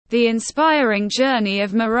The inspiring journey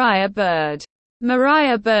of Mariah Bird.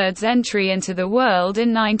 Mariah Bird's entry into the world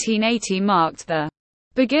in 1980 marked the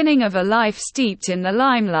beginning of a life steeped in the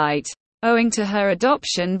limelight, owing to her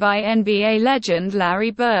adoption by NBA legend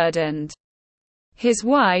Larry Bird and his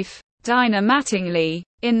wife, Dinah Mattingly,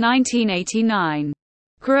 in 1989.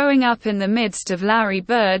 Growing up in the midst of Larry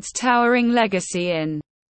Bird's towering legacy in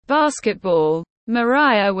basketball,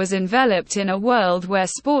 Mariah was enveloped in a world where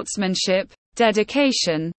sportsmanship,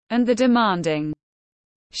 dedication, and the demanding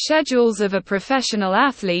schedules of a professional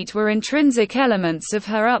athlete were intrinsic elements of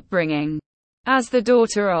her upbringing. As the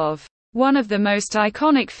daughter of one of the most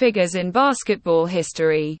iconic figures in basketball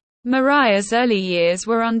history, Mariah's early years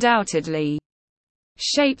were undoubtedly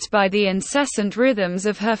shaped by the incessant rhythms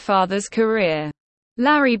of her father's career.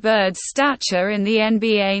 Larry Bird's stature in the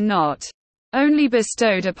NBA not only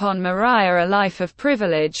bestowed upon Mariah a life of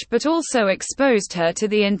privilege but also exposed her to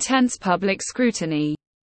the intense public scrutiny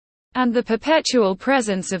and the perpetual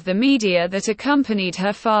presence of the media that accompanied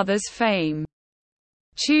her father's fame.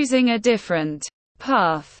 Choosing a different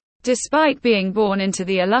path. Despite being born into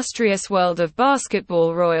the illustrious world of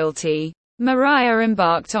basketball royalty, Mariah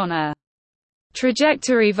embarked on a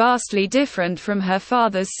trajectory vastly different from her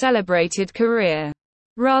father's celebrated career.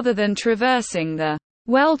 Rather than traversing the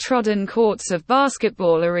well-trodden courts of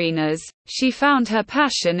basketball arenas, she found her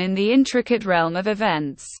passion in the intricate realm of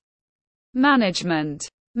events management.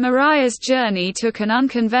 Mariah's journey took an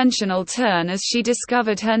unconventional turn as she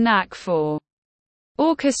discovered her knack for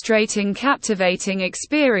orchestrating captivating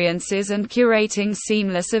experiences and curating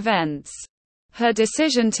seamless events. Her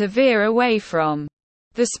decision to veer away from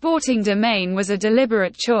the sporting domain was a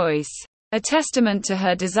deliberate choice, a testament to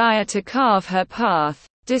her desire to carve her path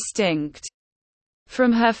distinct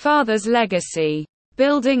from her father's legacy.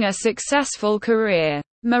 Building a successful career.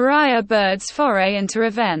 Mariah Bird's foray into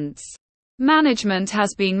events management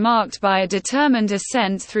has been marked by a determined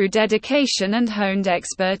ascent through dedication and honed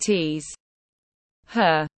expertise.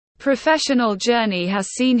 Her professional journey has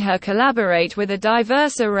seen her collaborate with a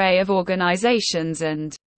diverse array of organizations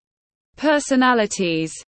and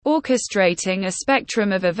personalities, orchestrating a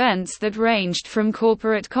spectrum of events that ranged from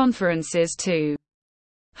corporate conferences to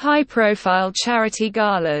high-profile charity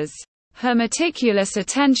galas. Her meticulous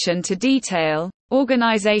attention to detail,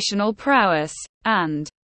 organizational prowess, and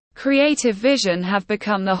creative vision have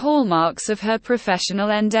become the hallmarks of her professional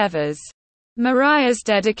endeavors. Mariah's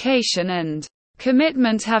dedication and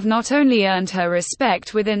commitment have not only earned her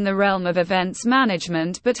respect within the realm of events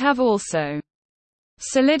management but have also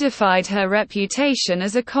solidified her reputation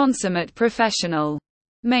as a consummate professional.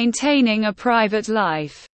 Maintaining a private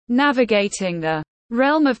life. Navigating the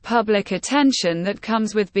realm of public attention that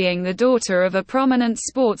comes with being the daughter of a prominent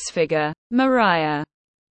sports figure, Mariah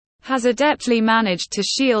has adeptly managed to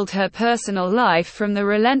shield her personal life from the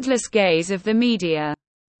relentless gaze of the media.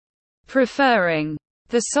 Preferring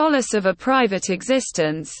the solace of a private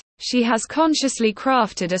existence, she has consciously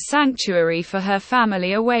crafted a sanctuary for her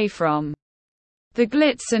family away from the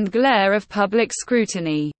glitz and glare of public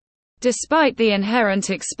scrutiny. Despite the inherent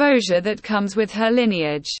exposure that comes with her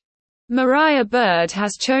lineage, Mariah Bird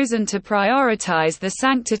has chosen to prioritize the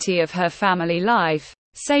sanctity of her family life,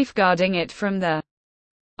 safeguarding it from the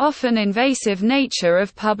often invasive nature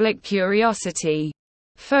of public curiosity.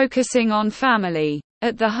 Focusing on family.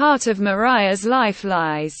 At the heart of Mariah's life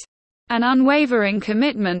lies an unwavering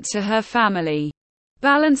commitment to her family.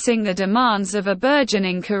 Balancing the demands of a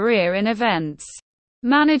burgeoning career in events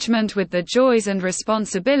management with the joys and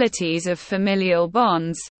responsibilities of familial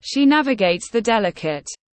bonds, she navigates the delicate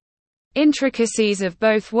intricacies of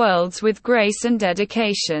both worlds with grace and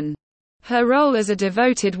dedication. Her role as a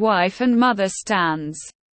devoted wife and mother stands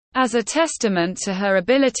as a testament to her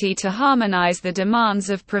ability to harmonize the demands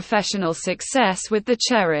of professional success with the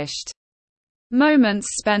cherished moments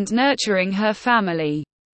spent nurturing her family,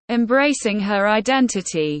 embracing her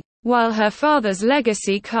identity. While her father's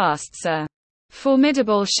legacy casts a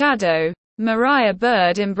formidable shadow, Mariah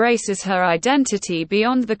Bird embraces her identity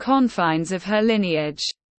beyond the confines of her lineage.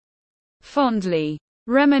 Fondly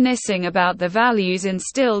reminiscing about the values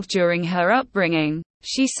instilled during her upbringing,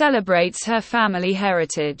 she celebrates her family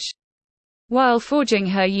heritage while forging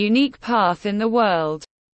her unique path in the world.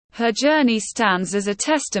 Her journey stands as a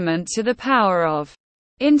testament to the power of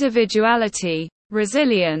individuality,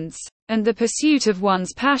 resilience, and the pursuit of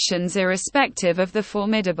one's passions irrespective of the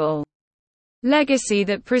formidable legacy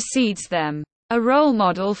that precedes them. A role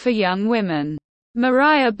model for young women.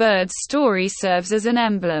 Mariah Bird's story serves as an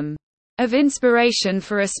emblem of inspiration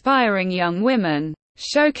for aspiring young women,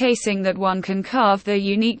 showcasing that one can carve their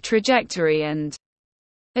unique trajectory and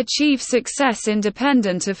achieve success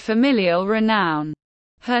independent of familial renown.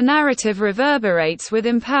 Her narrative reverberates with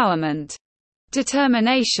empowerment,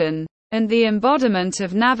 determination, and the embodiment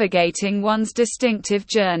of navigating one's distinctive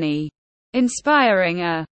journey, inspiring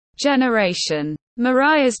a generation.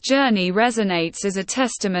 Mariah's journey resonates as a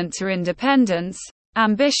testament to independence,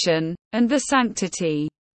 ambition, and the sanctity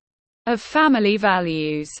of family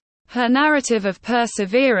values. Her narrative of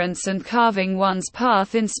perseverance and carving one's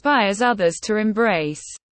path inspires others to embrace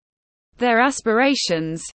their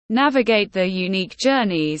aspirations, navigate their unique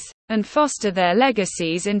journeys, and foster their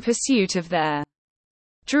legacies in pursuit of their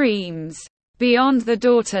dreams. Beyond the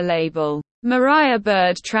daughter label, Mariah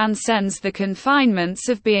Bird transcends the confinements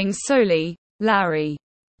of being solely Larry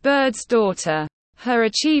Bird's daughter. Her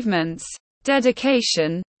achievements,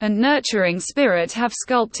 dedication, and nurturing spirit have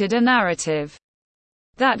sculpted a narrative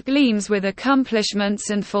that gleams with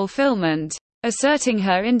accomplishments and fulfillment, asserting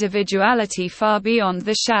her individuality far beyond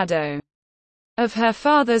the shadow of her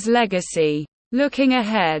father's legacy. Looking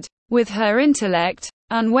ahead, with her intellect,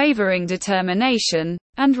 unwavering determination,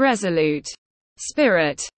 and resolute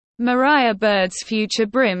spirit, Mariah Bird's future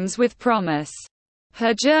brims with promise.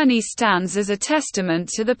 Her journey stands as a testament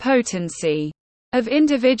to the potency of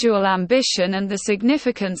individual ambition and the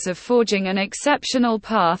significance of forging an exceptional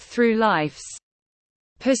path through life's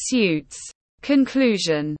pursuits.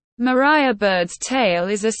 Conclusion. Mariah Bird's tale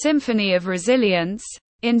is a symphony of resilience,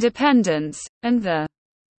 independence, and the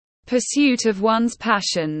pursuit of one's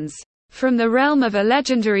passions. From the realm of a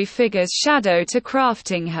legendary figure's shadow to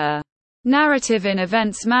crafting her narrative in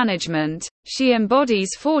events management, she embodies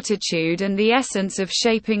fortitude and the essence of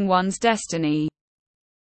shaping one's destiny.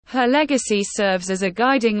 Her legacy serves as a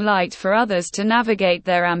guiding light for others to navigate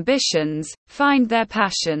their ambitions, find their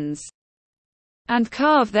passions, and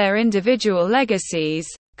carve their individual legacies,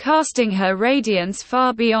 casting her radiance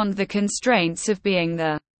far beyond the constraints of being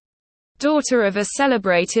the daughter of a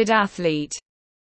celebrated athlete.